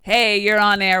Hey, you're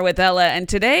on air with Ella, and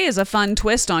today is a fun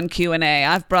twist on Q&A.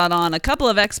 I've brought on a couple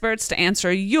of experts to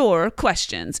answer your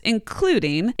questions,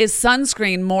 including, is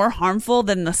sunscreen more harmful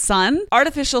than the sun?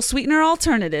 Artificial sweetener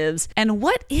alternatives? And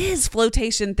what is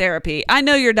flotation therapy? I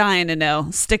know you're dying to know.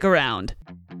 Stick around.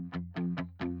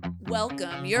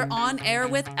 Welcome. You're on air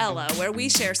with Ella, where we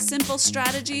share simple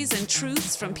strategies and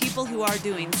truths from people who are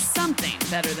doing something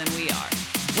better than we are.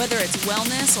 Whether it's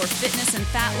wellness or fitness and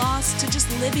fat loss, to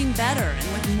just living better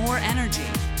and with more energy,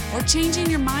 or changing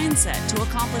your mindset to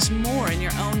accomplish more in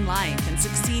your own life and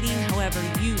succeeding however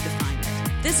you define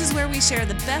it. This is where we share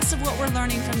the best of what we're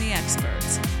learning from the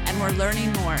experts, and we're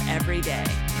learning more every day.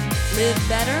 Live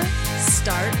better,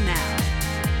 start now.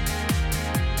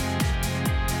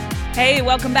 Hey,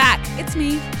 welcome back. It's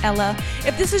me, Ella.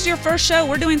 If this is your first show,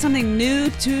 we're doing something new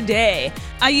today.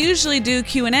 I usually do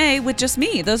Q&A with just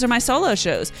me. Those are my solo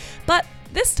shows. But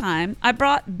this time, I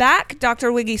brought back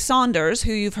Dr. Wiggy Saunders,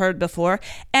 who you've heard before,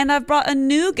 and I've brought a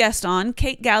new guest on,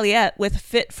 Kate Galliette with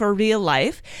Fit for Real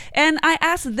Life, and I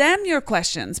asked them your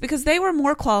questions because they were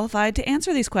more qualified to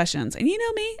answer these questions. And you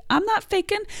know me, I'm not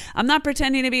faking. I'm not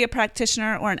pretending to be a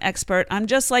practitioner or an expert. I'm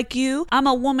just like you. I'm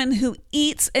a woman who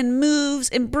eats and moves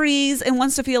and breathes and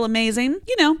wants to feel amazing,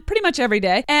 pretty much every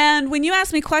day. And when you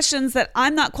ask me questions that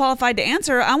I'm not qualified to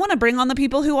answer, I want to bring on the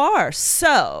people who are.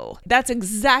 So that's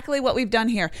exactly what we've done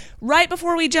here. Right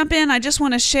before we jump in, I just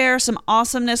want to share some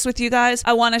awesomeness with you guys.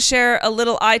 I want to share a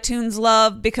little iTunes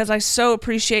love because I so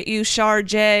appreciate you, Shar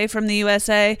J from the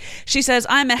USA. She says,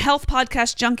 I'm a health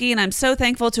podcast junkie and I'm so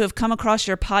thankful to have come across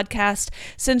your podcast.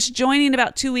 Since joining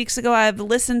about 2 weeks ago, I've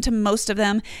listened to most of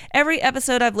them. Every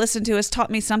episode I've listened to has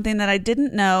taught me something that I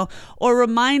didn't know or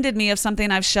reminded me of something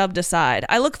I've shoved aside.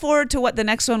 I look forward to what the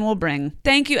next one will bring.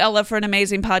 Thank you, Ella, for an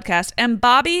amazing podcast. And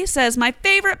Bobby says, my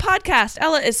favorite podcast.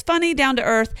 Ella is funny, down to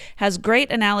earth, has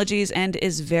great analogies, and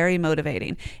is very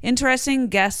motivating. Interesting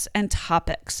guests and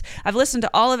topics. I've listened to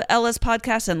all of Ella's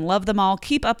podcasts and love them all.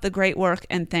 Keep up the great work,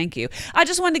 and thank you. I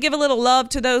just wanted to give a little love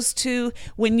to those two.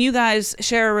 When you guys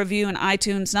share a review in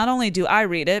iTunes, not only do I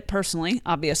read it personally,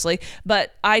 obviously,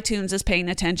 but iTunes is paying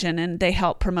attention, and they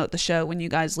help promote the show when you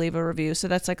guys leave a review. So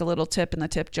that's like a little tip in the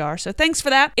tip jar. So thanks for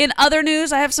that. In other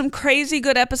news, I have some crazy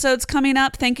good episodes coming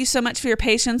up. Thank you so much for your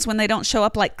patience when they don't show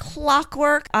up like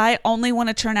clockwork. I only want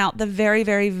to churn out the very,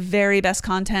 very, very best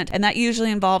content. And that usually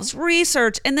involves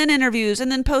research and then interviews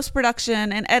and then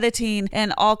post-production and editing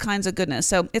and all kinds of goodness.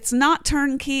 So it's not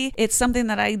turnkey. It's something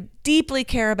that I deeply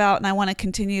care about, and I want to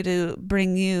continue to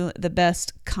bring you the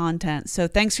best content. So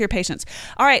thanks for your patience.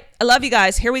 All right. I love you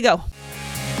guys. Here we go.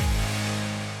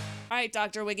 All right,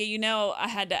 Dr. Wiggy, I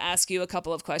had to ask you a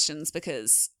couple of questions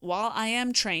because while I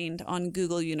am trained on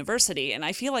Google University and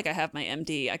I feel like I have my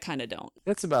MD, I kind of don't.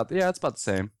 It's about the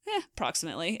same.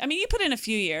 Approximately. I mean, you put in a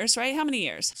few years, right? How many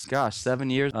years? Gosh, 7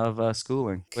 years of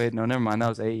schooling. Wait, no, never mind. That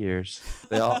was 8 years.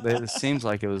 It seems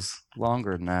like it was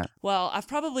longer than that. Well, I've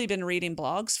probably been reading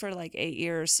blogs for like 8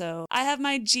 years. So I have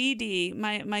my GD,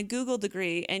 my Google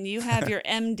degree, and you have your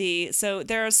MD. So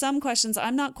there are some questions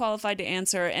I'm not qualified to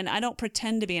answer, and I don't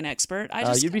pretend to be an expert.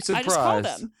 You'd be surprised. I just call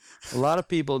them. A lot of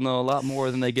people know a lot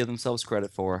more than they give themselves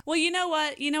credit for. Well, you know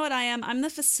what? You know what I am? I'm the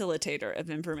facilitator of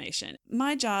information.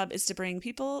 My job is to bring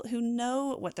people who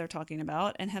know what they're talking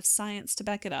about and have science to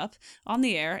back it up on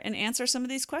the air and answer some of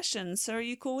these questions. So are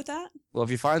you cool with that? Well,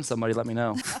 if you find somebody, let me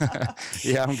know.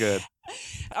 Yeah, I'm good.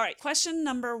 All right. Question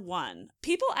number 1.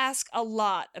 People ask a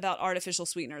lot about artificial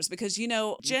sweeteners because,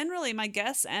 generally my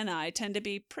guests and I tend to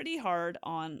be pretty hard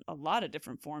on a lot of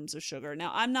different forms of sugar.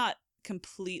 Now, I'm not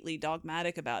completely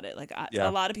dogmatic about it.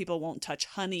 A lot of people won't touch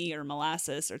honey or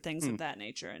molasses or things of that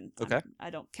nature. And okay.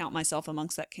 I don't count myself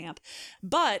amongst that camp.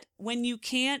 But when you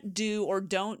can't do or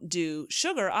don't do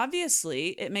sugar, obviously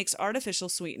it makes artificial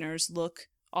sweeteners look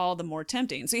all the more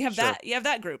tempting. So you have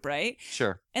that group, right?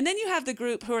 Sure. And then you have the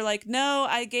group who are like, no,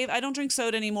 I don't drink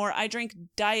soda anymore. I drink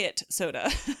diet soda.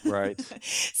 Right.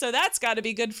 So that's got to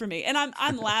be good for me. And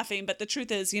I'm laughing, but the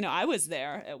truth is, I was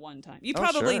there at one time. You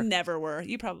probably never were.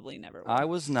 You probably never were. I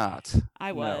was not.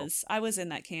 I was. No. I was in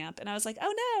that camp and I was like,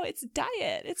 oh no, it's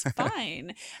diet. It's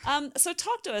fine. So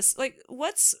talk to us. Like,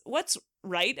 what's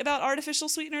right about artificial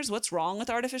sweeteners? What's wrong with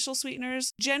artificial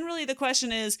sweeteners? Generally, the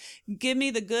question is, give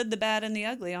me the good, the bad, and the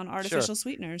ugly on artificial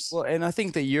sweeteners. Well, and I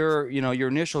think that your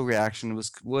initial reaction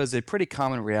was a pretty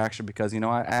common reaction because,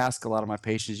 I ask a lot of my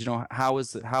patients,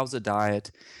 how's the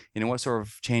diet? What sort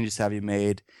of changes have you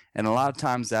made? And a lot of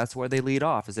times that's where they lead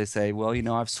off, is they say, well,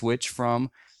 I've switched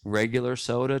from regular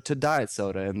soda to diet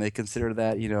soda, and they consider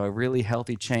that a really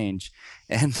healthy change.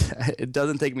 And it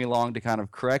doesn't take me long to kind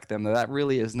of correct them that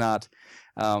really is not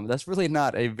that's really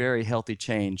not a very healthy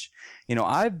change.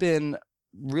 I've been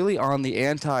really on the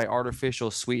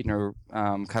anti-artificial sweetener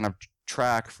kind of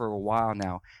track for a while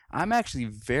now. I'm actually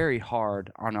very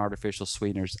hard on artificial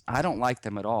sweeteners. I don't like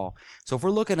them at all. So if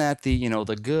we're looking at the,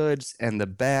 the goods and the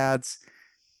bads,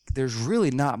 there's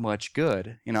really not much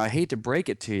good. I hate to break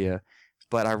it to you,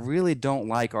 but I really don't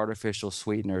like artificial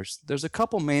sweeteners. There's a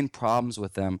couple main problems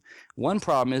with them. One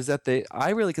problem is that I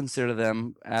really consider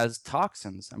them as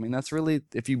toxins. I mean, that's really,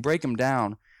 if you break them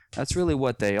down, that's really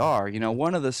what they are.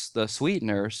 One of the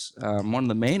sweeteners, one of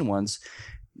the main ones,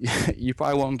 you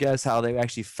probably won't guess how they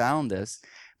actually found this,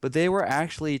 but they were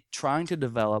actually trying to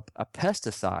develop a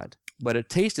pesticide, but it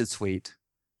tasted sweet.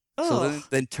 So then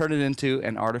they turned it into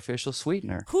an artificial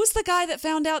sweetener. Who's the guy that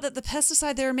found out that the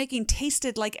pesticide they were making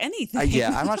tasted like anything?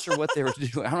 Yeah, I'm not sure what they were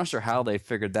doing. I'm not sure how they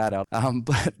figured that out.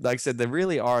 But like I said,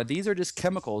 these are just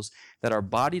chemicals that our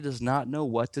body does not know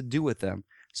what to do with them.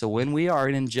 So when we are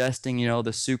ingesting,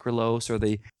 the sucralose or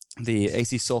the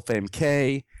acesulfame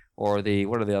K, or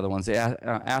what are the other ones? The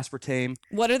aspartame.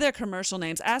 What are their commercial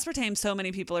names? Aspartame, so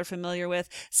many people are familiar with.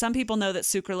 Some people know that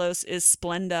sucralose is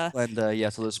Splenda. Splenda, yeah.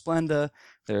 So there's Splenda.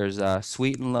 There's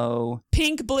Sweet and Low.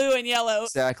 Pink, blue, and yellow.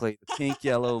 Exactly. The pink,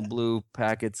 yellow, blue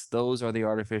packets, those are the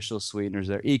artificial sweeteners.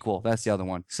 They're equal. That's the other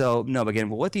one. So, no, but again,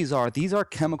 what these are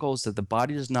chemicals that the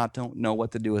body don't know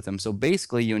what to do with them. So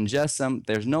basically, you ingest them.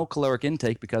 There's no caloric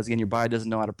intake because, again, your body doesn't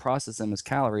know how to process them as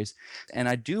calories. And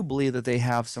I do believe that they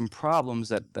have some problems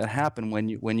that happen when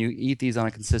you eat these on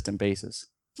a consistent basis.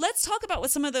 Let's talk about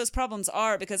what some of those problems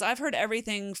are, because I've heard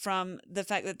everything from the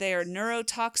fact that they are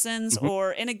neurotoxins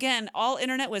and again, all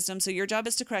internet wisdom, so your job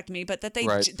is to correct me, but that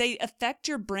they affect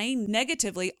your brain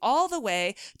negatively all the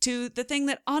way to the thing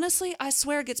that honestly, I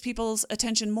swear gets people's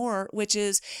attention more, which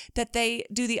is that they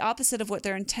do the opposite of what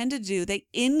they're intended to do. They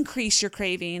increase your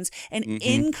cravings and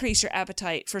increase your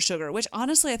appetite for sugar, which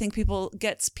honestly, I think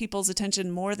gets people's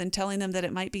attention more than telling them that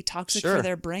it might be toxic for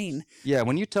their brain. Yeah,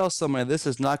 when you tell someone this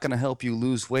is not going to help you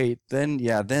lose weight, then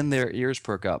their ears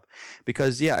perk up.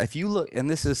 Because if you look, and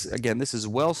this is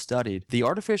well studied, the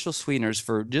artificial sweeteners,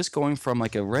 for just going from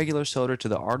like a regular soda to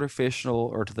the artificial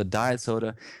or to the diet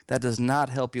soda, that does not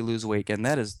help you lose weight, and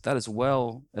that is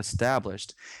well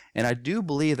established. And I do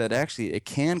believe that actually it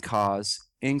can cause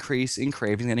increase in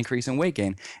cravings and increase in weight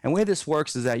gain. And the way this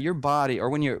works is that your body, or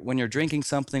when you're drinking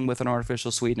something with an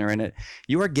artificial sweetener in it,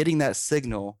 you are getting that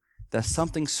signal that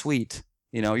something sweet,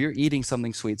 you're eating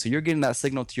something sweet. So you're getting that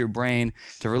signal to your brain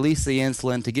to release the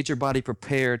insulin, to get your body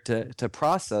prepared to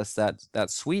process that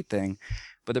sweet thing.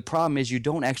 But the problem is you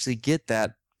don't actually get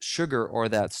that sugar or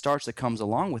that starch that comes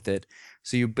along with it.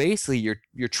 So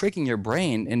you're tricking your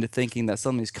brain into thinking that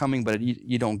something's coming, but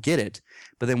you don't get it.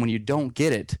 But then when you don't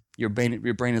get it, your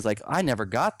brain is like, I never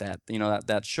got that,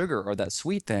 that sugar or that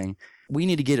sweet thing. We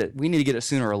need to get it. We need to get it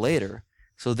sooner or later.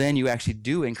 So then you actually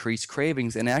do increase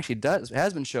cravings, and it actually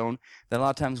has been shown that a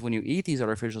lot of times when you eat these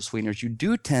artificial sweeteners, you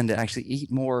do tend to actually eat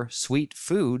more sweet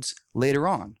foods later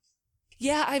on.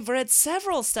 Yeah, I've read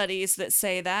several studies that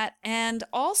say that, and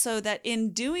also that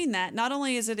in doing that, not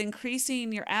only is it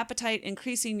increasing your appetite,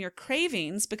 increasing your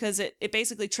cravings, because it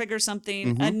basically triggers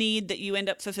something, a need that you end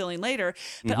up fulfilling later,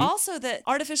 but also that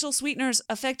artificial sweeteners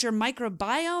affect your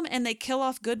microbiome and they kill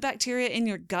off good bacteria in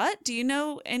your gut.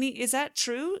 Is that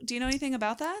true? Do you know anything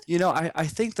about that? I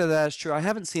think that is true. I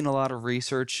haven't seen a lot of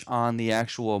research on the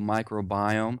actual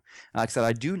microbiome. Like I said,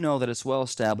 I do know that it's well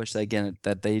established that, again,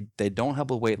 that they don't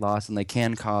help with weight loss and they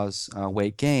can cause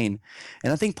weight gain.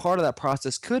 And I think part of that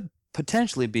process could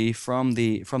potentially be from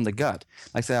the gut.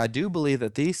 Like I say, I do believe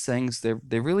that these things,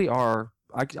 they really are,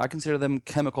 I consider them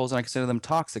chemicals and I consider them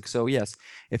toxic. So yes,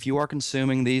 if you are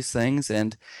consuming these things,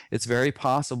 and it's very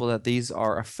possible that these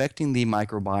are affecting the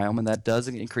microbiome, and that does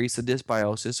increase the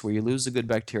dysbiosis, where you lose the good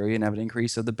bacteria and have an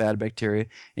increase of the bad bacteria,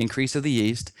 increase of the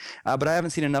yeast. But I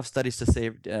haven't seen enough studies to say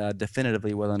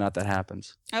definitively whether or not that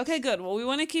happens. Okay, good. Well, we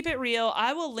want to keep it real.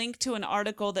 I will link to an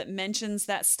article that mentions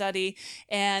that study.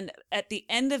 And at the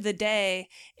end of the day,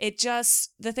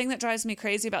 the thing that drives me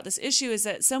crazy about this issue is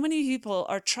that so many people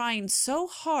are trying so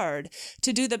hard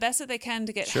to do the best that they can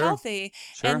to get healthy.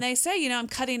 And they say, I'm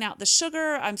cutting out the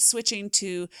sugar. I'm switching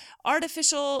to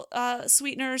artificial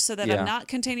sweeteners so that I'm not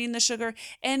containing the sugar.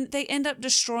 And they end up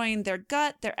destroying their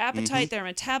gut, their appetite, their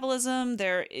metabolism,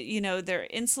 their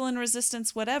insulin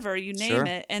resistance, whatever, you name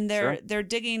it. And they're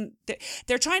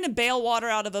trying to bail water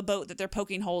out of a boat that they're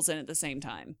poking holes in at the same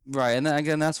time. Right. And then,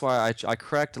 again, that's why I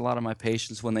correct a lot of my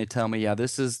patients when they tell me,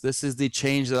 this is the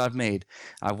change that I've made.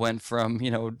 I went from,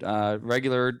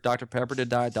 regular Dr. Pepper to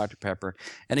Diet Dr. Pepper.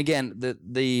 And again,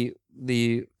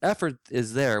 the effort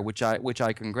is there, which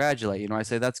I congratulate. I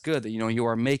say that's good that you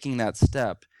are making that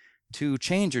step. to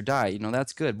change your diet,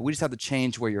 that's good. But we just have to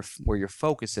change where your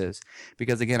focus is,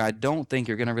 because again, I don't think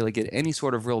you're going to really get any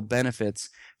sort of real benefits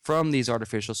from these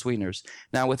artificial sweeteners.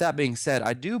 Now, with that being said,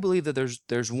 I do believe that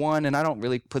there's one, and I don't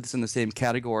really put this in the same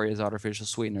category as artificial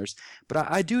sweeteners, but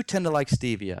I do tend to like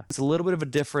stevia. It's a little bit of a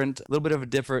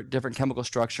different chemical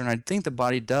structure, and I think the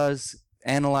body does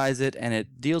analyze it and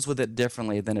it deals with it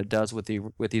differently than it does with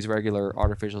these regular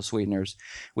artificial sweeteners.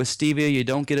 With stevia, you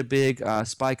don't get a big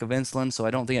spike of insulin, so I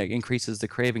don't think it increases the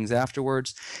cravings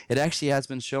afterwards. It actually has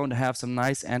been shown to have some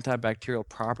nice antibacterial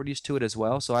properties to it as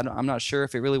well, so I'm not sure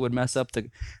if it really would mess up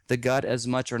the gut as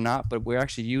much or not, but we're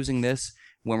actually using this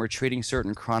when we're treating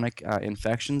certain chronic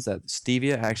infections. That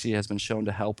stevia actually has been shown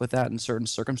to help with that in certain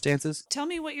circumstances. Tell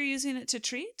me what you're using it to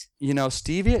treat.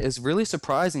 Stevia is really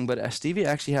surprising, but stevia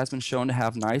actually has been shown to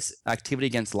have nice activity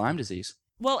against Lyme disease.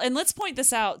 Well, and let's point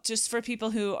this out just for people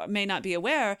who may not be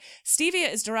aware.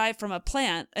 Stevia is derived from a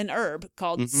plant, an herb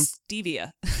called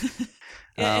stevia.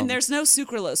 And there's no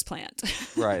sucralose plant.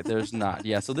 Right, there's not.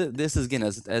 Yeah, so this is, again,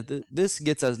 this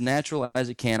gets as natural as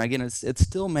it can. Again, it's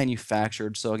still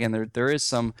manufactured, so again, there is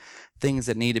some things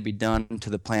that need to be done to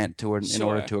the plant in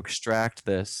order to extract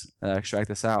this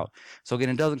out. So again,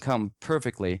 it doesn't come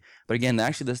perfectly, but again,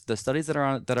 actually, the studies that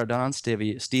are done on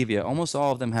stevia, almost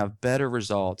all of them have better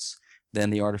results than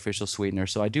the artificial sweetener.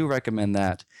 So I do recommend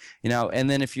that. And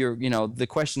then if you're, the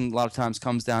question a lot of times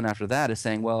comes down after that is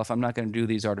saying, well, if I'm not going to do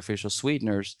these artificial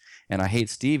sweeteners and I hate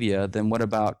stevia, then what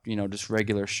about, just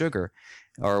regular sugar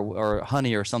or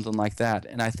honey or something like that?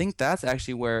 And I think that's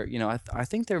actually where, I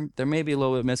think there may be a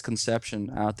little bit of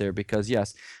misconception out there, because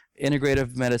yes,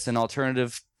 integrative medicine,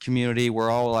 alternative community, we're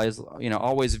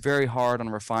always very hard on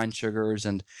refined sugars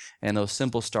and those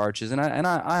simple starches, and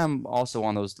I am also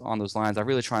on those lines. I'm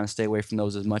really trying to stay away from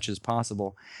those as much as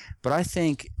possible. But I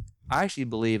actually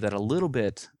believe that a little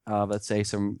bit of, let's say,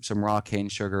 some raw cane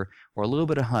sugar or a little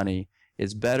bit of honey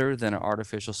is better than an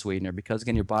artificial sweetener, because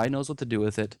again, your body knows what to do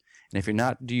with it. And if you're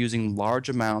not using large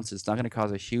amounts, it's not going to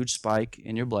cause a huge spike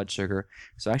in your blood sugar.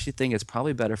 So I actually think it's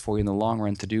probably better for you in the long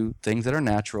run to do things that are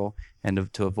natural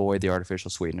and to avoid the artificial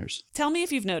sweeteners. Tell me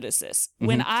if you've noticed this.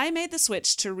 When I made the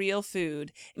switch to real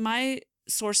food, my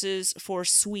sources for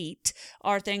sweet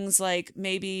are things like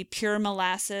maybe pure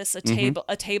molasses,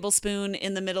 a tablespoon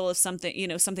in the middle of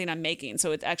something, something I'm making.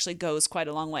 So it actually goes quite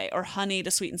a long way. Or honey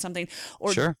to sweeten something.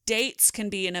 Or dates can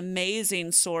be an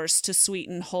amazing source to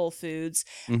sweeten whole foods.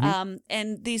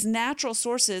 And these natural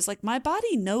sources, like, my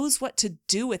body knows what to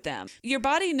do with them. Your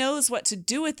body knows what to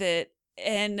do with it.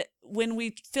 And when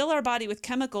we fill our body with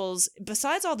chemicals,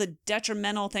 besides all the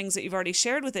detrimental things that you've already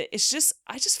shared with it,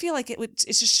 I just feel like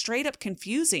it's just straight up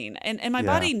confusing. And my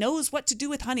body knows what to do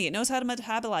with honey. It knows how to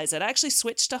metabolize it. I actually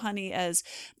switched to honey as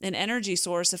an energy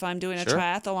source if I'm doing a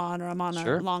triathlon or I'm on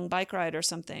a long bike ride or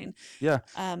something. Yeah.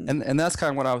 And that's kind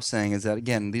of what I was saying, is that,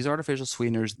 again, these artificial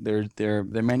sweeteners, they're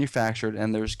manufactured,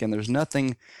 and there's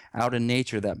nothing out in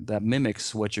nature that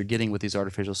mimics what you're getting with these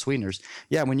artificial sweeteners.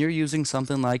 Yeah, when you're using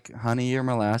something like honey or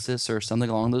molasses or something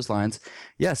along those lines,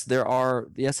 yes,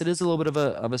 it is a little bit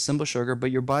of a simple sugar, but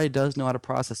your body does know how to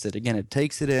process it. Again, it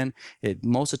takes it in.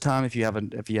 Most of the time, if you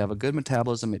have a good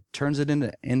metabolism, it turns it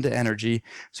into energy,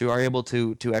 so you are able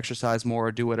to exercise more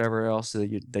or do whatever else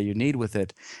that you need with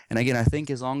it. And again, I think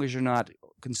as long as you're not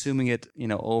consuming it,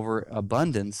 over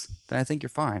abundance, then I think you're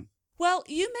fine. Well,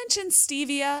 you mentioned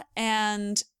stevia,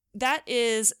 and that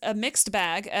is a mixed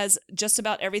bag, as just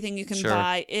about everything you can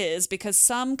buy is, because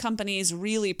some companies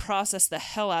really process the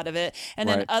hell out of it. And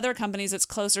then other companies, it's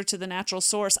closer to the natural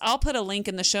source. I'll put a link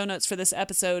in the show notes for this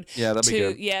episode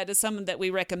to some that we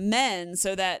recommend,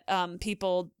 so that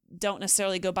people don't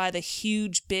necessarily go buy the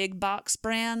huge big box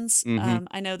brands.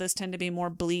 I know those tend to be more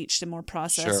bleached and more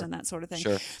processed and that sort of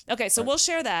thing. Okay, so we'll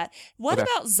share that. What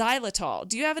about xylitol?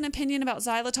 Do you have an opinion about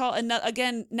xylitol? And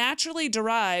again, naturally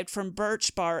derived from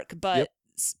birch bark, but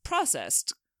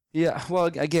processed. Yeah, well,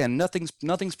 again,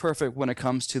 nothing's perfect when it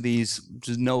comes to these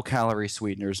just no-calorie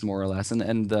sweeteners, more or less.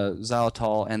 And the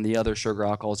xylitol and the other sugar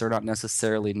alcohols are not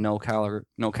necessarily no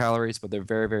calories, but they're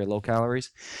very, very low calories.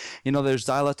 There's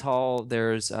xylitol,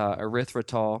 there's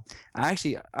erythritol. I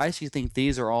actually think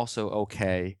these are also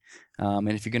okay. And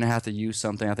if you're going to have to use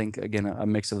something, I think, again, a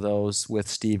mix of those with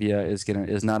stevia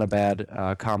is not a bad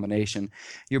combination.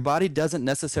 Your body doesn't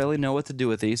necessarily know what to do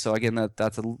with these, so again,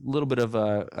 that's a little bit of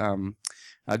a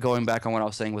going back on what I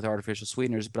was saying with artificial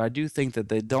sweeteners, but I do think that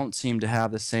they don't seem to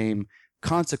have the same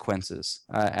consequences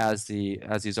as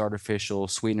these artificial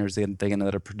sweeteners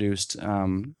that are produced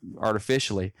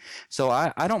artificially. So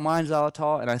I don't mind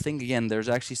xylitol, and I think, again, there's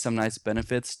actually some nice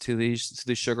benefits to these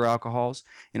sugar alcohols,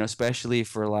 especially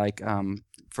for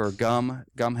for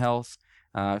gum health.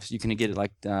 So you can get it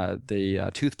like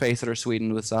the toothpaste that are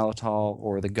sweetened with xylitol,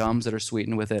 or the gums that are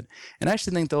sweetened with it. And I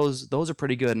actually think those are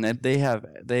pretty good, and they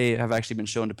have actually been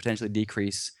shown to potentially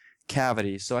decrease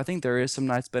cavities. So I think there is some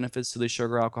nice benefits to these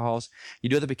sugar alcohols. You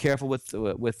do have to be careful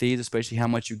with these, especially how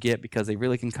much you get, because they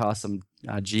really can cause some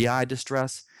GI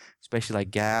distress, especially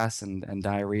like gas and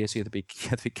diarrhea. So you have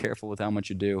to be careful with how much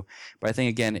you do. But I think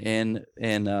again,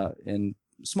 in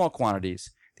small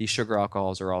quantities, these sugar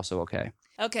alcohols are also okay.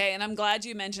 Okay, and I'm glad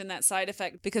you mentioned that side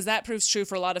effect, because that proves true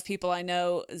for a lot of people I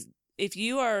know. If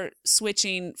you are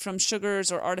switching from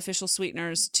sugars or artificial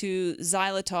sweeteners to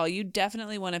xylitol, you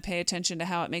definitely want to pay attention to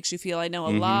how it makes you feel. I know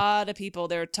a lot of people,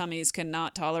 their tummies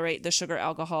cannot tolerate the sugar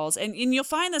alcohols. And you'll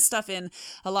find this stuff in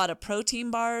a lot of protein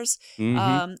bars.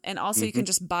 And also you can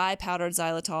just buy powdered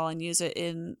xylitol and use it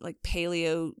in like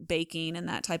paleo baking and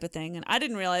that type of thing. And I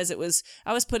didn't realize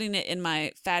I was putting it in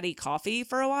my fatty coffee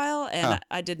for a while, and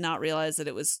I did not realize that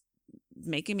it was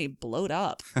making me bloat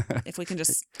up. If we can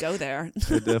just go there.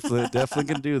 definitely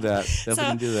can do that.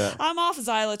 Can do that. I'm off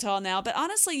xylitol now, but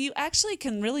honestly, you actually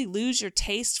can really lose your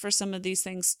taste for some of these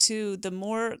things too. The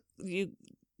more you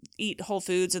eat whole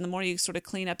foods and the more you sort of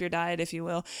clean up your diet, if you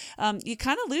will, you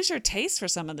kind of lose your taste for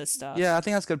some of this stuff. Yeah, I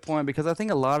think that's a good point, because I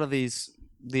think a lot of these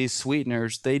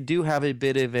sweeteners, they do have a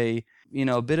bit of a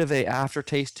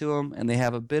aftertaste to them, and they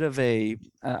have a bit of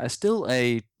still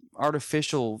a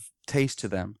artificial taste to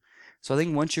them. So I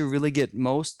think once you really get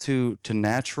most to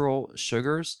natural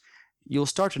sugars, you'll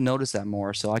start to notice that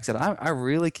more. So like I said, I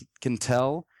really can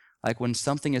tell like when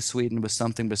something is sweetened with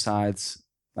something besides,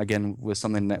 again, with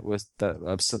something that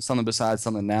something besides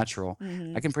something natural.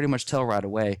 I can pretty much tell right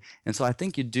away. And so I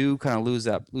think you do kind of lose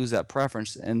that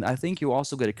preference. And I think you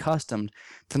also get accustomed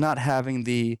to not having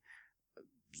the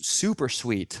super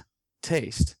sweet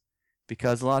taste,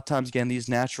 because a lot of times, again, these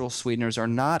natural sweeteners are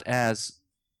not as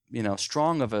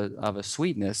strong of a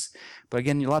sweetness, but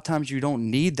again, a lot of times you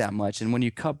don't need that much. And when you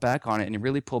cut back on it and you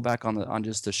really pull back on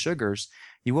just the sugars,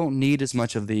 you won't need as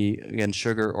much of the, again,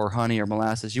 sugar or honey or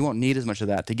molasses. You won't need as much of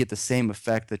that to get the same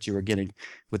effect that you were getting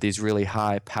with these really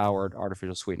high-powered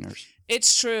artificial sweeteners.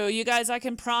 It's true. You guys, I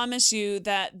can promise you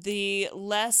that the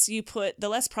less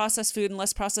processed food and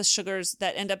less processed sugars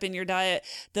that end up in your diet,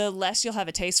 the less you'll have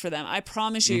a taste for them. I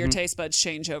promise you your taste buds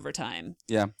change over time.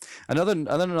 Yeah. Another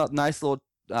nice little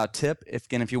tip,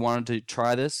 if you wanted to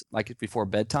try this like before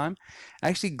bedtime,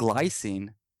 actually glycine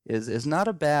is not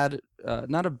a bad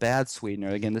sweetener.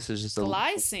 Again, this is just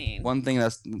glycine, one thing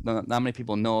that's not many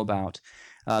people know about.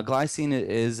 Glycine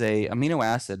is a amino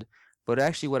acid, but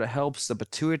actually what it helps the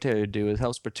pituitary do is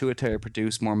helps pituitary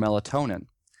produce more melatonin.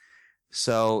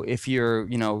 So if you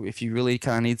really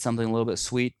kind of need something a little bit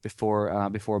sweet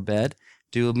before bed,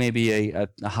 do maybe a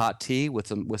hot tea with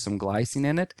some glycine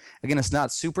in it. Again, it's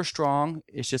not super strong.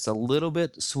 It's just a little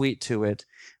bit sweet to it,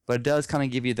 but it does kind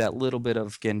of give you that little bit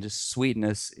of, again, just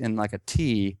sweetness in like a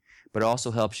tea, but it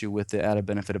also helps you with the added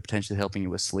benefit of potentially helping you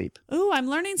with sleep. Ooh, I'm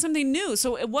learning something new.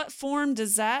 So what form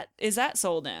is that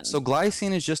sold in? So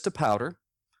glycine is just a powder.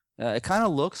 It kind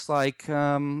of looks like,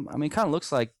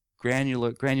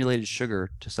 granulated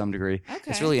sugar to some degree. Okay.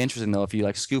 It's really interesting though. If you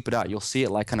like scoop it out, you'll see it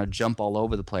like kind of jump all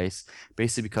over the place,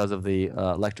 basically because of the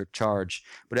electric charge.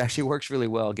 But it actually works really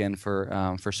well, again,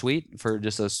 for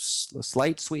just a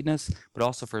slight sweetness, but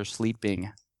also for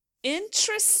sleeping.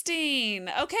 Interesting.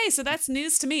 Okay, so that's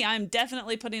news to me. I'm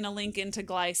definitely putting a link into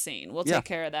glycine. We'll take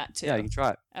care of that too. Yeah, you can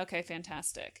try it. Okay,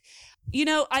 fantastic.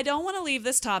 I don't want to leave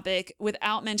this topic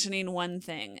without mentioning one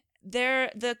thing.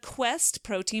 The Quest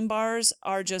protein bars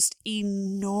are just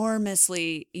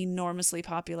enormously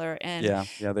popular, and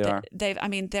they are.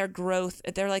 Their growth,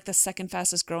 they're like the second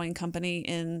fastest growing company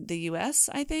in the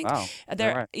US, I think. Wow.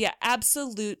 They're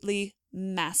absolutely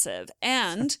massive.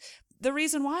 And the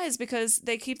reason why is because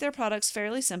they keep their products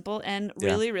fairly simple and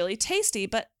really, really tasty,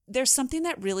 but there's something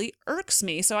that really irks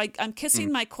me. So I'm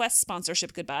kissing my Quest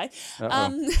sponsorship goodbye.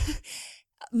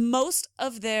 Most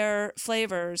of their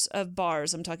flavors of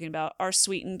bars I'm talking about are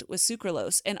sweetened with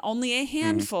sucralose, and only a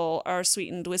handful are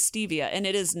sweetened with stevia, and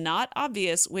it is not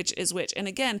obvious which is which. And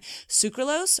again,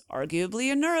 sucralose,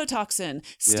 arguably a neurotoxin,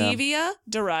 stevia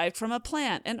derived from a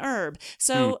plant, an herb.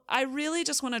 So I really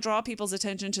just want to draw people's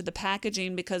attention to the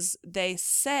packaging, because they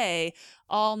say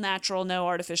all natural, no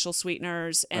artificial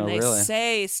sweeteners, and they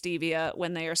say stevia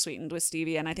when they are sweetened with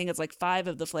stevia, and I think it's like 5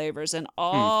 of the flavors, and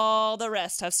all the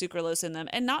rest have sucralose in them,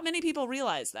 and not many people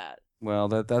realize that. Well,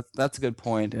 that's a good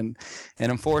point, and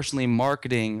unfortunately,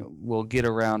 marketing will get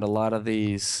around a lot of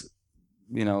these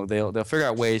they'll figure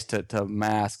out ways to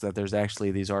mask that there's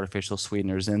actually these artificial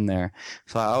sweeteners in there.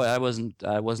 So I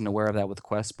wasn't aware of that with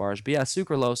Quest bars. But yeah,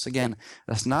 sucralose, again,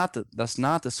 that's not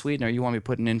the sweetener you want to be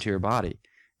putting into your body.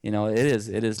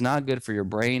 It is not good for your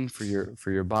brain, for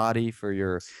your body, for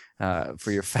your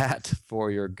fat,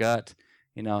 for your gut.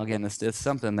 Again, it's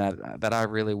something that I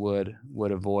really would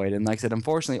avoid. And like I said,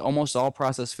 unfortunately, almost all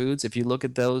processed foods, if you look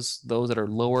at those that are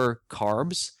lower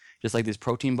carbs, just like these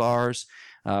protein bars,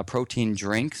 protein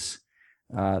drinks,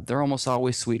 they're almost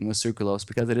always sweetened with sucralose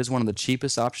because it is one of the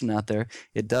cheapest options out there.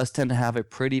 It does tend to have a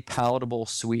pretty palatable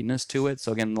sweetness to it.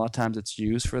 So again, a lot of times it's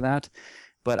used for that.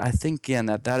 But I think, again,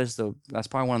 that's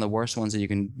probably one of the worst ones that you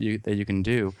can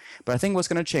do. But I think what's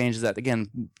going to change is that,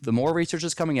 again, the more research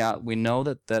is coming out, we know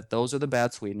that those are the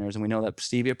bad sweeteners, and we know that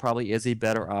stevia probably is a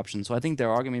better option. So I think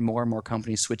there are going to be more and more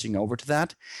companies switching over to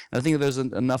that. And I think if there's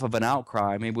enough of an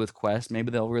outcry, maybe with Quest, maybe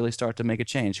they'll really start to make a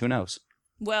change. Who knows?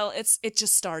 Well, it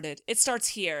just started. It starts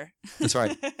here. That's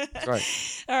right. That's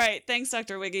right. All right. Thanks,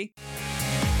 Dr. Wiggy.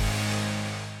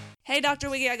 Hey, Dr.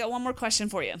 Wiggy, I got one more question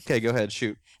for you. Okay, go ahead.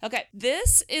 Shoot. Okay,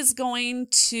 this is going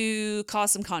to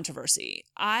cause some controversy.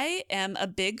 I am a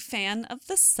big fan of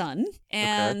the sun,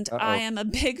 and I am a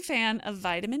big fan of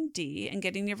vitamin D and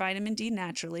getting your vitamin D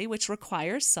naturally, which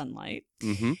requires sunlight.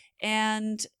 Mm-hmm.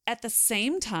 And at the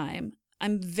same time,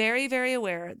 I'm very, very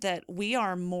aware that we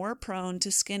are more prone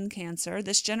to skin cancer,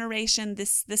 this generation,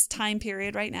 this time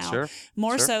period right now,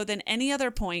 more so than any other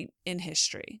point in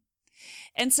history.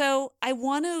 And so I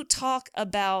want to talk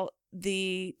about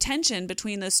the tension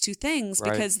between those two things,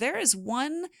 because there is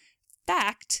one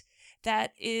fact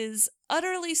that is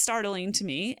utterly startling to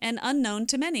me and unknown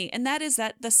to many, and that is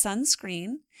that the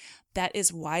sunscreen that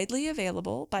is widely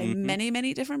available by many,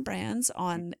 many different brands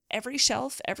on every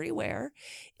shelf everywhere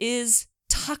is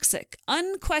toxic,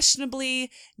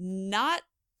 unquestionably not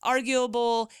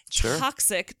arguable,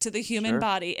 toxic to the human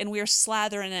body, and we're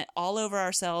slathering it all over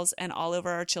ourselves and all over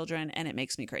our children, and it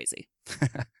makes me crazy.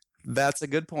 That's a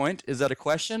good point. Is that a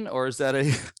question, or is that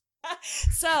a...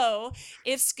 So,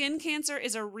 if skin cancer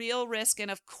is a real risk,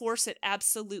 and of course it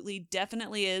absolutely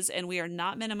definitely is, and we are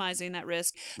not minimizing that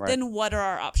risk, then what are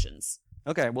our options?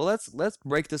 Okay, well, let's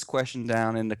break this question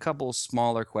down into a couple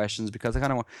smaller questions, because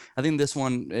I think this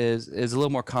one is a little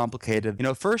more complicated.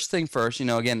 First thing first,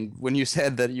 again, when you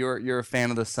said that you're a fan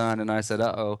of the sun, and I said,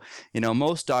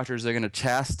 most doctors are going to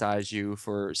chastise you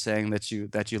for saying that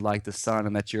you like the sun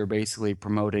and that you're basically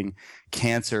promoting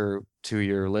cancer to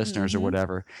your listeners or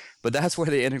whatever. But that's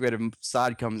where the integrative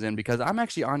side comes in, because I'm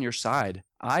actually on your side.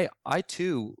 I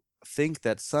too think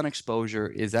that sun exposure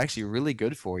is actually really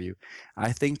good for you.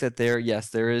 I think that there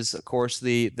is, of course,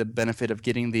 the benefit of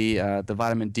getting the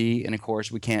vitamin D, and of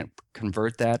course we can't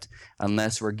convert that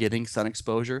unless we're getting sun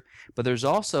exposure. But there's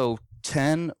also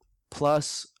 10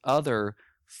 plus other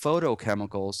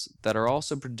photochemicals that are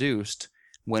also produced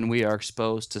when we are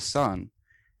exposed to sun.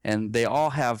 And they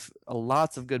all have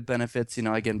lots of good benefits.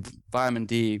 Again, vitamin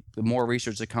D, the more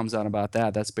research that comes out about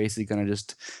that, that's basically going to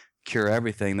just cure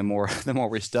everything the more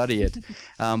we study it.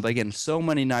 But again, so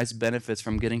many nice benefits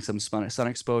from getting some sun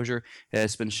exposure.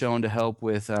 It's been shown to help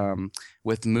with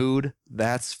mood,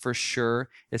 that's for sure.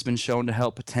 It's been shown to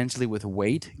help potentially with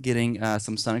weight, getting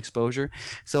some sun exposure.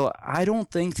 So I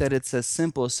don't think that it's as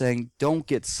simple as saying don't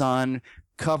get sun,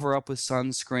 cover up with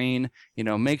sunscreen,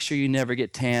 make sure you never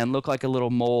get tan, look like a little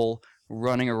mole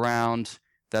running around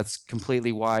that's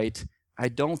completely white. I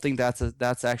don't think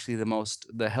that's actually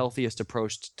the healthiest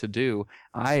approach to do.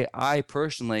 I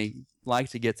personally like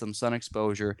to get some sun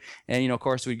exposure, and of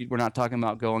course we're not talking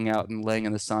about going out and laying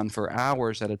in the sun for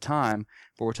hours at a time,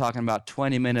 but we're talking about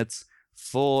 20 minutes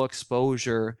full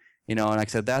exposure. And like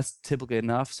I said, that's typically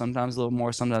enough, sometimes a little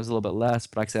more, sometimes a little bit less.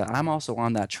 But like I said, I'm also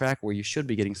on that track where you should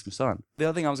be getting some sun. The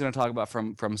other thing I was going to talk about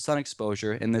from sun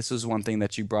exposure, and this is one thing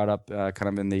that you brought up kind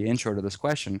of in the intro to this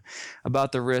question,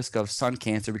 about the risk of sun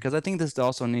cancer, because I think this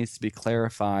also needs to be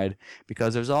clarified,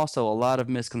 because there's also a lot of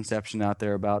misconception out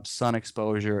there about sun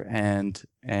exposure and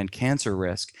cancer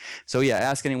risk. So yeah,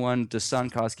 ask anyone, does sun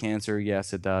cause cancer?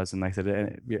 Yes, it does. And like I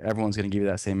said, everyone's going to give you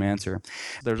that same answer.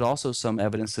 There's also some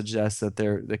evidence suggests that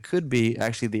there could be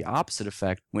actually the opposite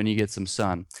effect when you get some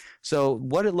sun. So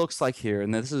what it looks like here,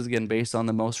 and this is again based on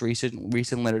the most recent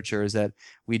literature, is that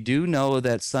we do know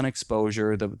that sun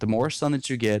exposure, the more sun that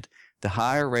you get, the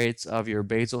higher rates of your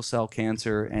basal cell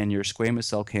cancer and your squamous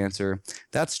cell cancer.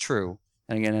 That's true.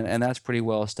 And again, and that's pretty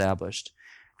well established.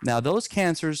 Now, those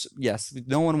cancers, yes,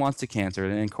 no one wants to cancer,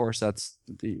 and of course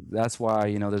that's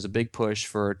why there's a big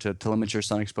push to limit your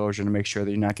sun exposure, to make sure that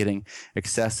you're not getting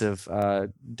excessive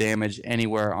damage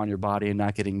anywhere on your body and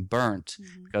not getting burnt,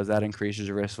 because that increases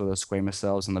your risk for those squamous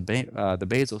cells and the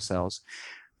basal cells.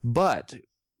 But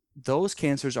those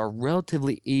cancers are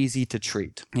relatively easy to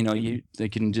treat. They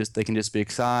can just be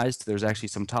excised. There's actually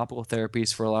some topical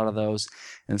therapies for a lot of those,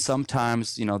 and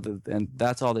sometimes and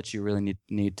that's all that you really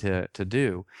need to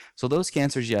do. So those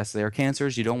cancers, yes, they are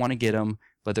cancers. You don't want to get them,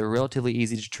 but they're relatively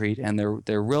easy to treat, and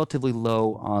they're relatively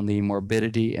low on the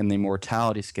morbidity and the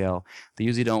mortality scale. They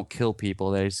usually don't kill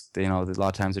people. A lot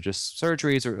of times they're just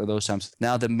surgeries or those times.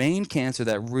 Now, the main cancer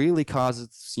that really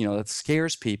causes, that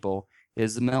scares people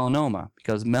is the melanoma,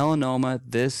 because melanoma,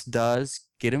 this does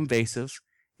get invasive.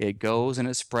 It goes and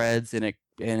it spreads, and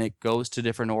it goes to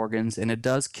different organs, and it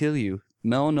does kill you.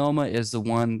 Melanoma is the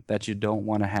one that you don't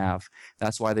want to have.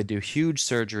 That's why they do huge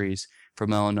surgeries for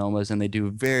melanomas, and they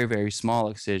do very, very small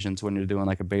excisions when you're doing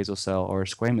like a basal cell or a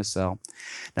squamous cell.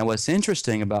 Now, what's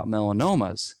interesting about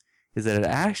melanomas is that it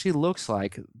actually looks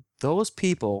like those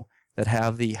people that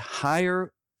have the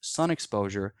higher sun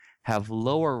exposure have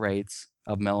lower rates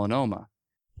of melanoma.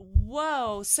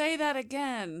 Whoa, say that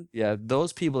again. Yeah,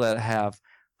 those people that have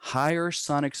higher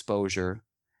sun exposure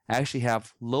actually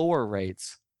have lower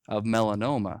rates of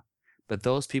melanoma, but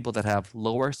those people that have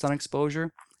lower sun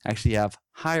exposure actually have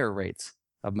higher rates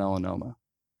of melanoma.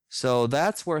 So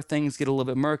that's where things get a little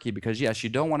bit murky, because yes, you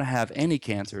don't want to have any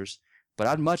cancers, but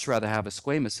I'd much rather have a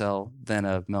squamous cell than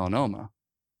a melanoma.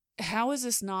 How is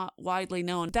this not widely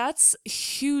known? That's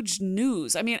huge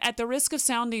news. I mean, at the risk of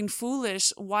sounding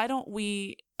foolish, why don't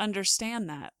we understand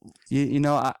that?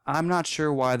 I'm not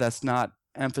sure why that's not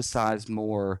emphasized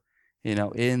more,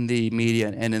 in the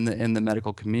media and in the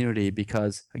medical community,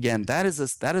 because again, that is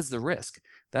the risk.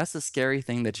 That's the scary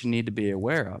thing that you need to be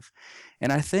aware of.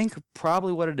 And I think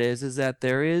probably what it is that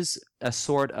there is a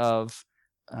sort of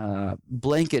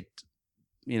blanket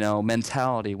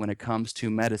mentality when it comes to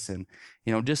medicine.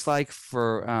 Just like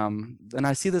for, and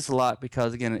I see this a lot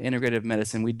because, again, in integrative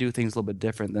medicine, we do things a little bit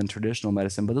different than traditional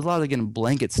medicine, but there's a lot of, again,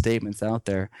 blanket statements out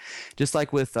there. Just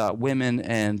like with women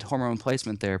and hormone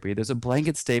replacement therapy, there's a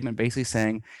blanket statement basically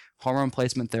saying hormone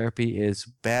replacement therapy is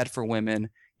bad for women.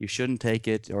 You shouldn't take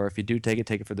it, or if you do take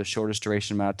it for the shortest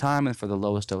duration amount of time and for the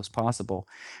lowest dose possible.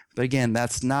 But again,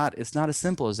 it's not as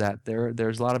simple as that.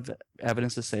 There's a lot of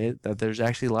evidence to say that there's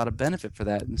actually a lot of benefit for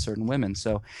that in certain women.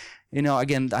 So,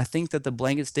 again, I think that the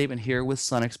blanket statement here with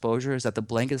sun exposure is that the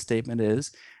blanket statement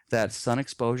is that sun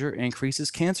exposure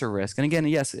increases cancer risk. And again,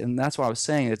 yes, and that's why I was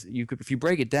saying that if you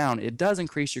break it down, it does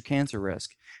increase your cancer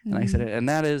risk. And I said it, and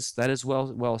that is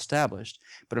well established.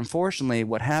 But unfortunately,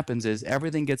 what happens is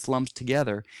everything gets lumped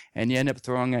together, and you end up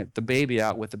throwing the baby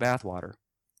out with the bathwater.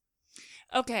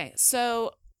 Okay,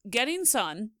 so getting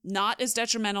sun, not as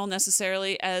detrimental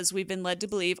necessarily as we've been led to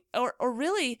believe, or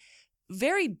really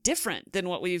very different than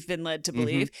what we've been led to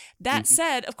believe. That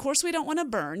said, of course, we don't want to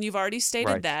burn. You've already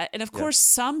stated that. And of course,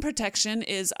 some protection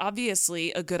is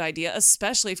obviously a good idea,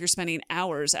 especially if you're spending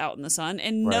hours out in the sun.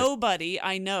 And nobody,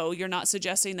 I know, you're not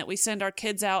suggesting that we send our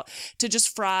kids out to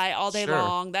just fry all day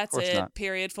long. That's it, not.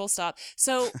 Period, full stop.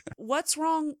 So what's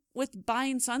wrong with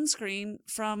buying sunscreen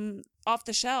from off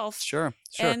the shelf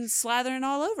and slathering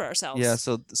all over ourselves? Yeah,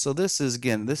 so this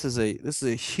is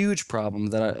a huge problem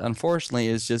that unfortunately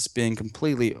is just being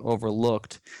completely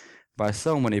overlooked by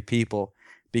so many people,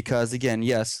 because again,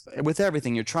 yes, with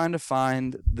everything you're trying to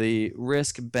find the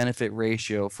risk benefit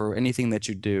ratio for anything that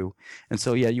you do. And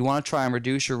so you want to try and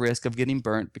reduce your risk of getting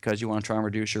burnt, because you want to try and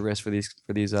reduce your risk for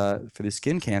these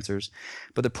skin cancers.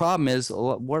 But the problem is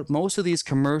what most of these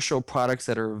commercial products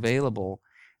that are available,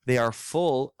 they are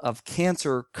full of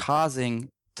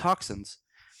cancer-causing toxins.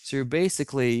 So you're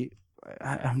basically,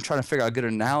 I'm trying to figure out a good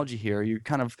analogy here. You're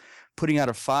kind of putting out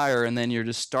a fire, and then you're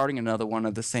just starting another one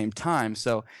at the same time.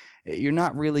 So you're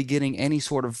not really getting any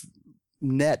sort of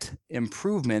net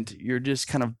improvement. You're just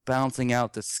kind of balancing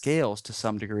out the scales to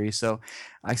some degree. So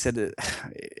I said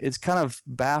it's kind of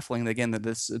baffling, again, that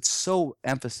it's so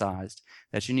emphasized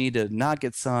that you need to not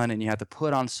get sun, and you have to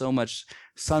put on so much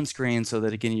sunscreen so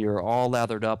that, again, you're all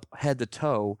lathered up head to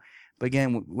toe. But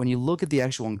again, when you look at the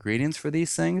actual ingredients for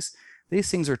these things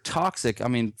are toxic. I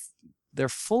mean, they're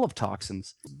full of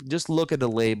toxins. Just look at the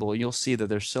label. You'll see that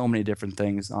there's so many different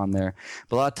things on there.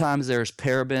 But a lot of times there's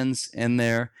parabens in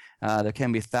there. There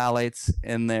can be phthalates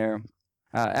in there.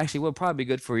 Actually, what would probably be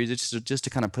good for you is just to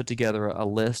kind of put together a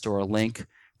list or a link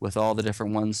with all the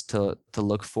different ones to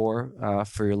look for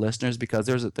your listeners, because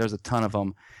there's a ton of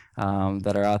them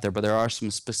that are out there, but there are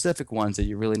some specific ones that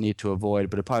you really need to avoid.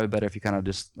 But it'd probably be better if you kind of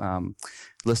just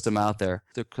list them out there,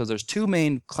 because there's two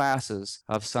main classes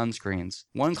of sunscreens.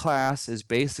 One class is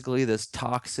basically this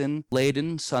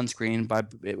toxin-laden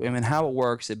sunscreen. How it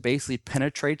works, it basically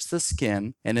penetrates the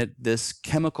skin, and this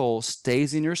chemical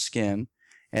stays in your skin,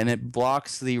 and it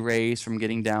blocks the rays from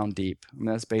getting down deep.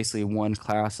 That's basically one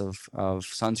class of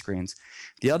sunscreens.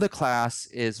 The other class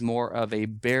is more of a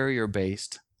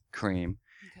barrier-based cream.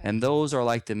 Okay. And those are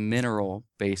like the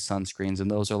mineral-based sunscreens,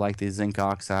 and those are like the zinc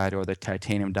oxide or the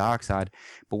titanium dioxide.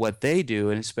 But what they do,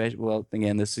 and especially, well,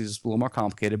 again, this is a little more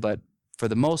complicated, but for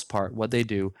the most part, what they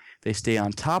do, they stay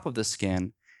on top of the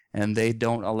skin, and they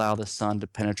don't allow the sun to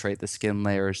penetrate the skin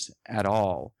layers at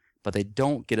all. But they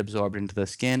don't get absorbed into the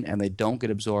skin, and they don't get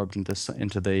absorbed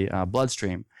into the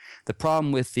bloodstream. The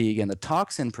problem with the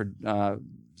toxin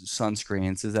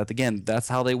sunscreens is that, again, that's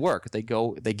how they work. They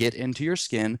get into your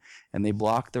skin, and they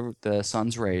block the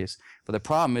sun's rays. But the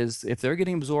problem is, if they're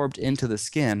getting absorbed into the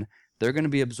skin, they're going to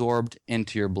be absorbed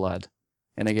into your blood.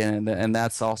 And again, and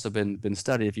that's also been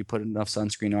studied. If you put enough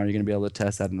sunscreen on, you're going to be able to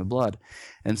test that in the blood.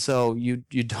 And so you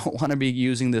don't want to be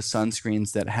using the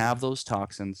sunscreens that have those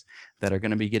toxins that are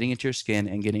going to be getting into your skin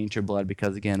and getting into your blood,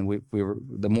 because, again,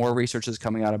 the more research is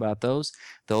coming out about those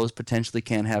potentially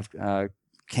can have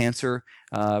cancer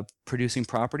producing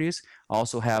properties,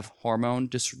 also have hormone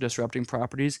disrupting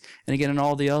properties, and again, and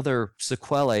all the other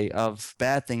sequelae of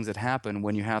bad things that happen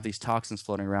when you have these toxins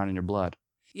floating around in your blood.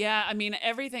 Yeah, I mean,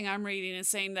 everything I'm reading is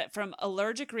saying that from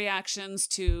allergic reactions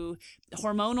to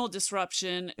hormonal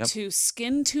disruption to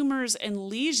skin tumors and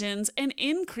lesions, and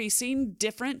increasing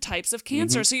different types of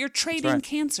cancer. Mm-hmm. So you're trading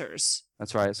cancers.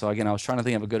 That's right. So again, I was trying to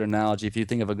think of a good analogy. If you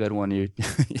think of a good one, you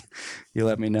you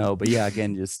let me know. But yeah,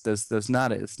 again, it's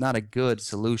not a good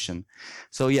solution.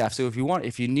 So yeah, so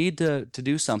if you need to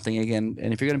do something, again,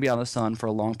 and if you're going to be out in the sun for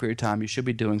a long period of time, you should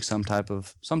be doing some type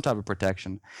of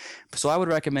protection. So I would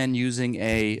recommend using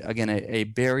a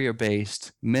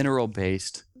barrier-based,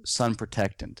 mineral-based sun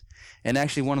protectant. And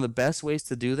actually, one of the best ways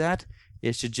to do that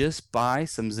is to just buy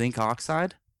some zinc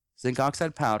oxide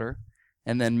powder,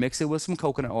 and then mix it with some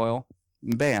coconut oil.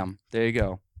 Bam, there you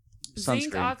go. Sunscreen.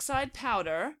 Zinc oxide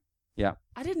powder. Yeah.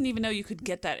 I didn't even know you could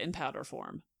get that in powder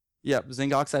form. Yep,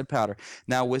 zinc oxide powder.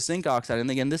 Now, with zinc oxide,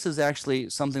 and again, this is actually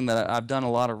something that I've done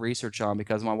a lot of research on,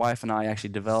 because my wife and I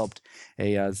actually developed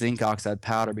a zinc oxide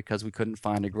powder because we couldn't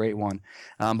find a great one.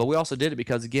 But we also did it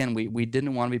because, again, we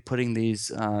didn't want to be putting these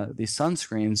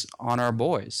sunscreens on our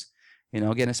boys.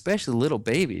 Again, especially little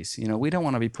babies. We don't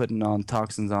want to be putting on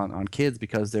toxins on kids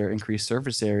because they're increased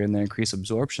surface area and their increased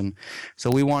absorption.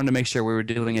 So we wanted to make sure we were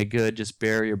doing a good, just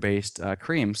barrier-based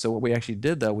cream. So what we actually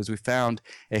did, though, was we found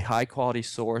a high-quality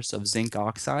source of zinc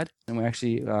oxide, and we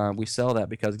actually we sell that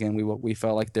because, again, we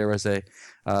felt like there was a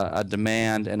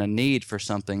demand and a need for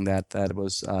something that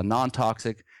was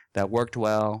non-toxic, that worked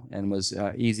well, and was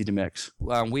easy to mix.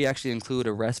 We actually include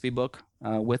a recipe book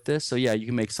with this. So yeah, you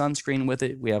can make sunscreen with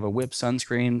it. We have a whipped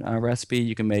sunscreen recipe.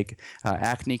 You can make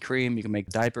acne cream. You can make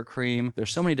diaper cream.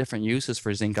 There's so many different uses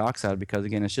for zinc oxide because,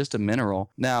 again, it's just a mineral.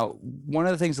 Now, one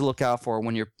of the things to look out for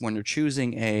when you're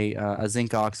choosing a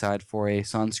zinc oxide for a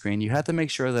sunscreen, you have to make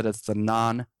sure that it's the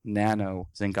non-nano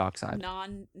zinc oxide.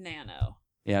 Non-nano.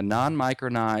 Yeah,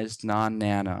 non-micronized,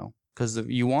 non-nano. Because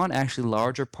you want actually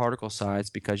larger particle size,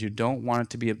 because you don't want it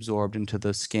to be absorbed into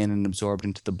the skin and absorbed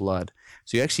into the blood.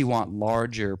 So you actually want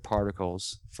larger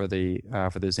particles for the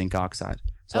zinc oxide.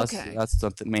 So that's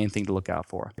the main thing to look out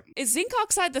for. Is zinc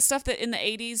oxide the stuff that in the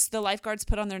 80s the lifeguards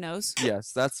put on their nose?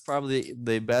 Yes, that's probably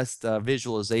the best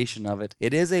visualization of it.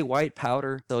 It is a white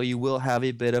powder, so you will have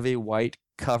a bit of a white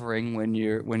covering when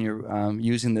you're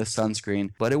using this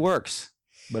sunscreen. But it works.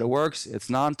 It's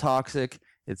non-toxic.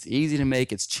 It's easy to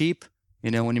make. It's cheap.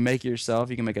 When you make it yourself,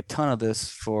 you can make a ton of this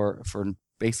for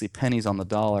basically pennies on the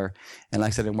dollar. And like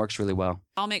I said, it works really well.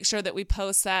 I'll make sure that we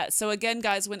post that. So again,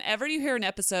 guys, whenever you hear an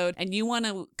episode and you want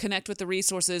to connect with the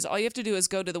resources, all you have to do is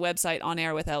go to the website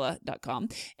onairwithella.com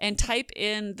and type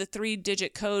in the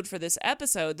 3-digit code for this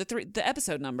episode. The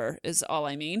episode number is all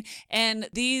I mean. And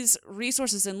these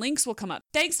resources and links will come up.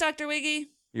 Thanks, Dr. Wiggy.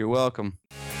 You're welcome.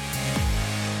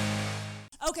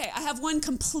 Okay, I have one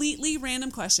completely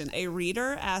random question. A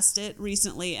reader asked it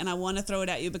recently, and I want to throw it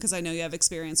at you because I know you have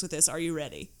experience with this. Are you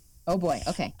ready? Oh, boy.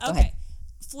 Okay. Go ahead.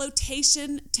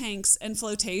 Flotation tanks and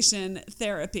flotation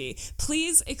therapy.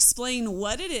 Please explain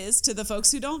what it is to the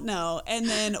folks who don't know, and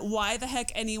then why the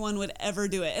heck anyone would ever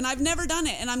do it. And I've never done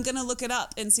it, and I'm going to look it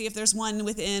up and see if there's one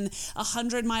within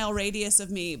 100-mile radius of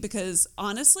me, because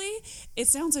honestly, it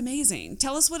sounds amazing.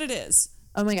 Tell us what it is.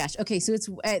 Oh my gosh. Okay, so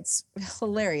it's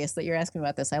hilarious that you're asking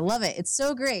about this. I love it. It's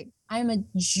so great. I'm a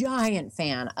giant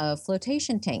fan of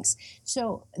flotation tanks.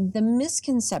 So the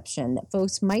misconception that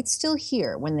folks might still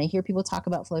hear when they hear people talk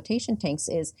about flotation tanks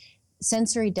is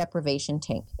sensory deprivation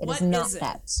tank. It is not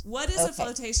that. What is a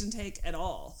flotation tank at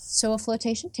all? So a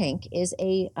flotation tank is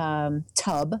a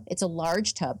tub. It's a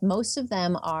large tub. Most of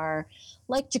them are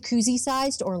like jacuzzi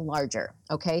sized or larger.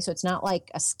 Okay, so it's not like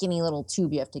a skinny little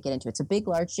tube you have to get into. It's a big,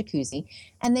 large jacuzzi,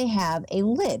 and they have a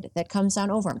lid that comes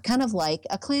down over them, kind of like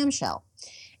a clamshell.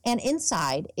 And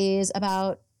inside is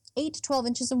about 8 to 12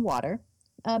 inches of water,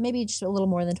 maybe just a little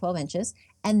more than 12 inches,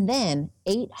 and then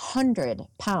 800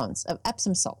 pounds of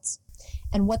Epsom salts.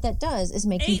 And what that does is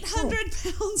make 800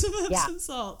 pounds of Epsom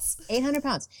salts. 800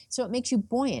 pounds. So it makes you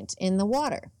buoyant in the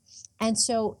water. And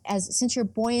so since you're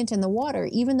buoyant in the water,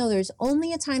 even though there's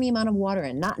only a tiny amount of water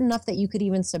and not enough that you could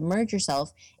even submerge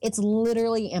yourself, it's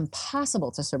literally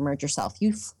impossible to submerge yourself.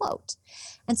 You float.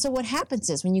 And so what happens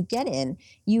is when you get in,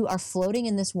 you are floating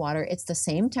in this water. It's the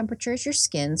same temperature as your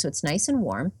skin, so it's nice and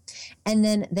warm. And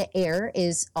then the air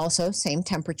is also same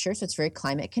temperature, so it's very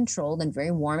climate controlled and very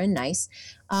warm and nice.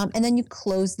 And then you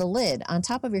close the lid on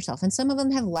top of yourself. And some of them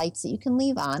have lights that you can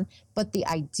leave on, but the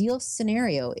ideal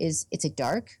scenario is it's a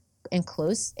dark,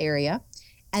 enclosed area,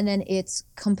 and then it's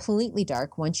completely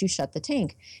dark once you shut the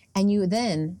tank, and you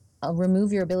then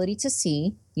remove your ability to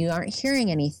see. You aren't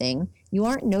hearing anything. You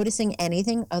aren't noticing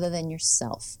anything other than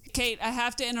yourself. Kate, I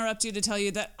have to interrupt you to tell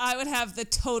you that I would have the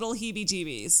total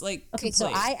heebie-jeebies. Okay, complete. So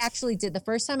I actually did, the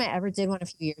first time I ever did one a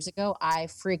few years ago, I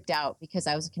freaked out because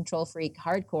I was a control freak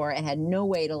hardcore and had no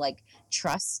way to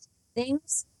trust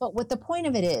things. But what the point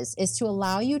of it is to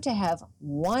allow you to have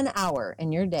 1 hour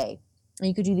in your day. And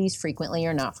you could do these frequently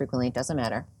or not frequently, it doesn't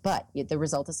matter, but the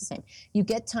result is the same. You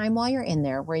get time while you're in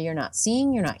there where you're not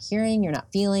seeing, you're not hearing, you're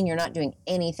not feeling, you're not doing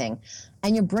anything.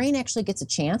 And your brain actually gets a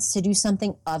chance to do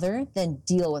something other than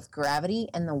deal with gravity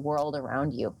and the world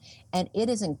around you. And it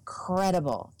is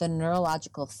incredible, the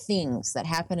neurological things that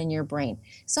happen in your brain.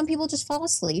 Some people just fall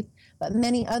asleep, but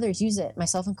many others use it,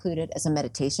 myself included, as a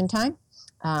meditation time.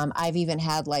 I've even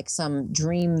had some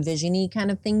dream vision-y kind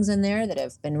of things in there that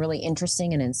have been really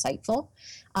interesting and insightful.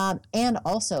 And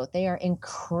also they are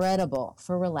incredible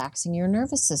for relaxing your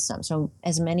nervous system. So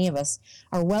as many of us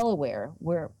are well aware,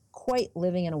 we're quite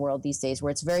living in a world these days where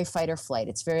it's very fight or flight.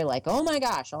 It's very oh my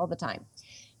gosh, all the time.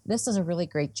 This does a really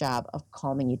great job of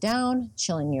calming you down,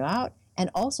 chilling you out.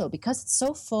 And also because it's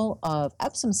so full of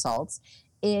Epsom salts,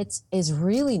 it is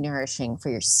really nourishing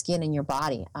for your skin and your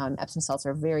body. Epsom salts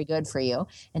are very good for you,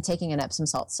 and taking an Epsom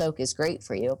salt soak is great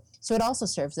for you. So it also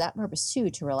serves that purpose too,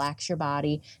 to relax your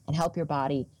body and help your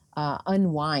body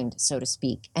unwind, so to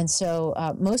speak. And so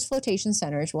most flotation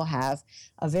centers will have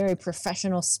a very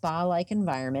professional spa-like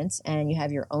environment, and you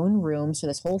have your own room. So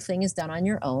this whole thing is done on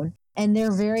your own, and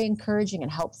they're very encouraging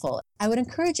and helpful. I would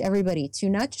encourage everybody to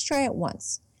not just try it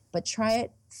once, but try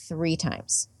it 3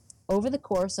 times over the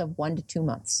course of 1 to 2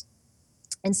 months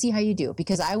and see how you do.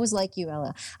 Because I was like you,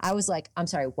 Ella. I was like, I'm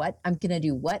sorry, what? I'm going to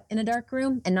do what in a dark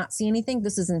room and not see anything?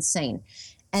 This is insane.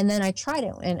 And then I tried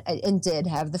it and did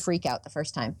have the freak out the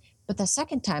first time. But the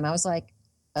second time I was like,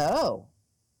 oh,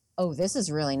 this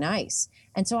is really nice.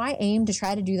 And so I aim to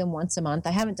try to do them once a month.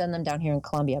 I haven't done them down here in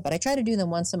Columbia, but I try to do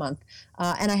them once a month.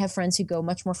 And I have friends who go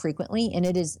much more frequently, and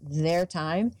it is their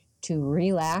time to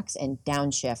relax and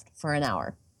downshift for an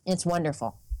hour. It's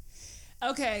wonderful.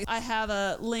 Okay, I have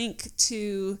a link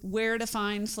to where to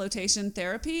find flotation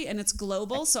therapy, and it's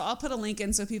global, so I'll put a link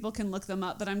in so people can look them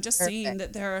up. But I'm just seeing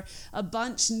that there are a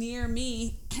bunch near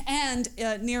me and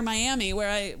near Miami where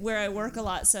I work a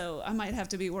lot, so I might have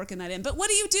to be working that in. But what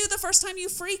do you do the first time you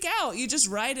freak out? You just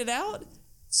write it out?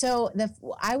 So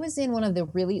I was in one of the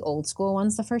really old school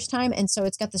ones the first time, and so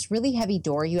it's got this really heavy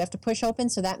door you have to push open,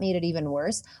 so that made it even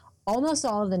worse. Almost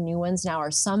all of the new ones now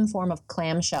are some form of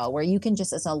clamshell where you can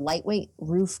just, it's a lightweight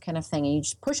roof kind of thing, and you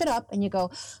just push it up and you go,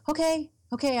 okay,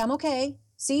 I'm okay.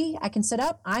 See, I can sit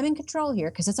up. I'm in control here,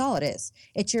 because that's all it is.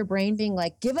 It's your brain being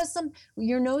like, give us some,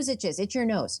 your nose itches. It's your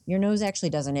nose. Your nose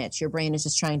actually doesn't itch. Your brain is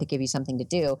just trying to give you something to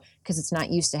do because it's not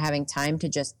used to having time to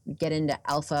just get into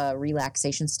alpha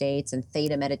relaxation states and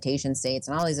theta meditation states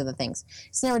and all these other things.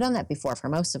 It's never done that before for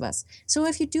most of us. So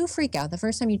if you do freak out the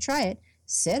first time you try it,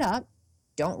 sit up.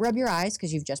 Don't rub your eyes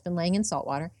because you've just been laying in salt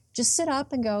water. Just sit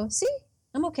up and go, see,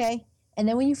 I'm okay. And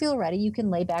then when you feel ready, you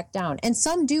can lay back down. And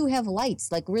some do have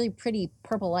lights, like really pretty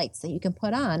purple lights that you can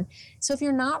put on. So if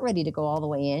you're not ready to go all the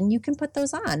way in, you can put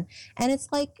those on. And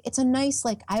it's a nice,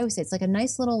 I always say, it's like a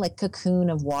nice little cocoon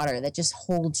of water that just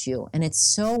holds you. And it's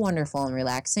so wonderful and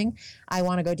relaxing. I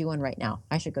want to go do one right now.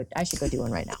 I should go do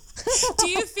one right now. Do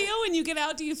you feel when you get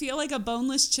out, do you feel like a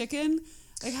boneless chicken?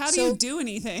 Like, how do you do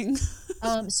anything?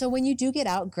 So when you do get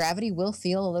out, gravity will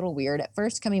feel a little weird at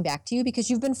first coming back to you because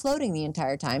you've been floating the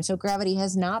entire time. So gravity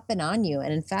has not been on you.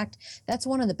 And in fact, that's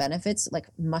one of the benefits, like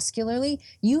muscularly.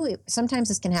 Sometimes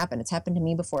this can happen. It's happened to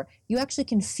me before. You actually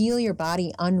can feel your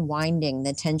body unwinding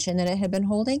the tension that it had been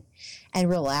holding and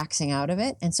relaxing out of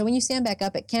it. And so when you stand back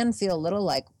up, it can feel a little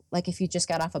like if you just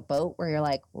got off a boat where you're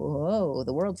like, whoa,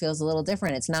 the world feels a little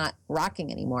different. It's not rocking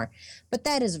anymore. But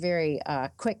that is very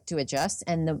quick to adjust.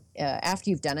 And after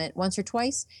you've done it once or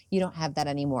twice, you don't have that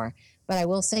anymore. But I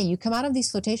will say, you come out of these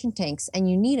flotation tanks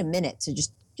and you need a minute to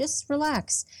just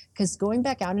relax. Because going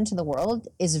back out into the world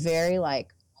is very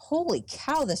like, holy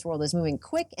cow, this world is moving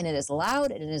quick and it is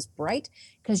loud and it is bright.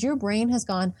 Because your brain has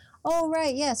gone, oh,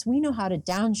 right, yes, we know how to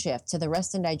downshift to the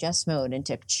rest and digest mode and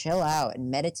to chill out and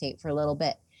meditate for a little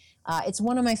bit. It's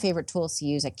one of my favorite tools to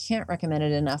use. I can't recommend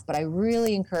it enough, but I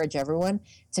really encourage everyone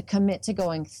to commit to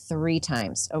going 3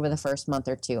 times over the first month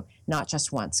or 2, not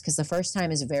just once, because the first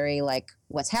time is very like,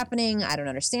 what's happening? I don't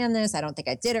understand this. I don't think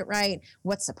I did it right.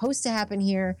 What's supposed to happen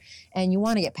here? And you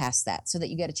want to get past that so that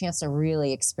you get a chance to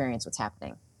really experience what's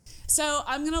happening. So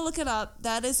I'm going to look it up.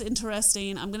 That is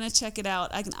interesting. I'm going to check it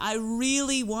out. I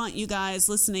really want you guys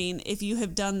listening, if you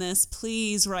have done this,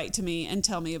 please write to me and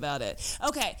tell me about it.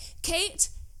 Okay, Kate,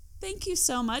 thank you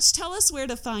so much. Tell us where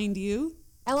to find you.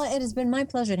 Ella, it has been my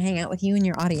pleasure to hang out with you and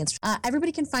your audience.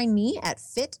 Everybody can find me at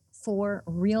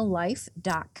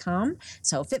fitforreallife.com.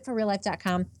 So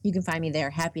fitforreallife.com, you can find me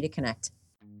there. Happy to connect.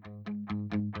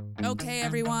 Okay,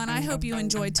 everyone, I hope you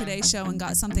enjoyed today's show and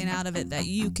got something out of it that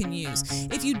you can use.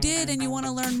 If you did and you want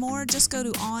to learn more, just go to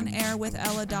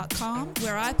onairwithella.com,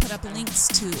 where I put up links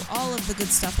to all of the good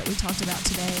stuff that we talked about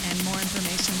today and more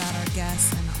information about our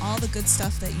guests and all the good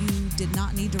stuff that you did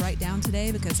not need to write down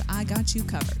today, because I got you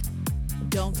covered.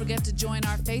 Don't forget to join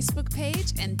our Facebook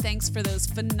page, and thanks for those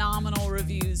phenomenal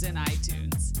reviews in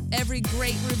iTunes. Every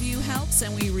great review helps,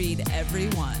 and we read every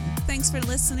one. Thanks for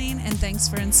listening, and thanks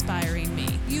for inspiring me.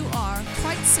 You are,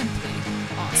 quite simply,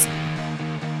 awesome.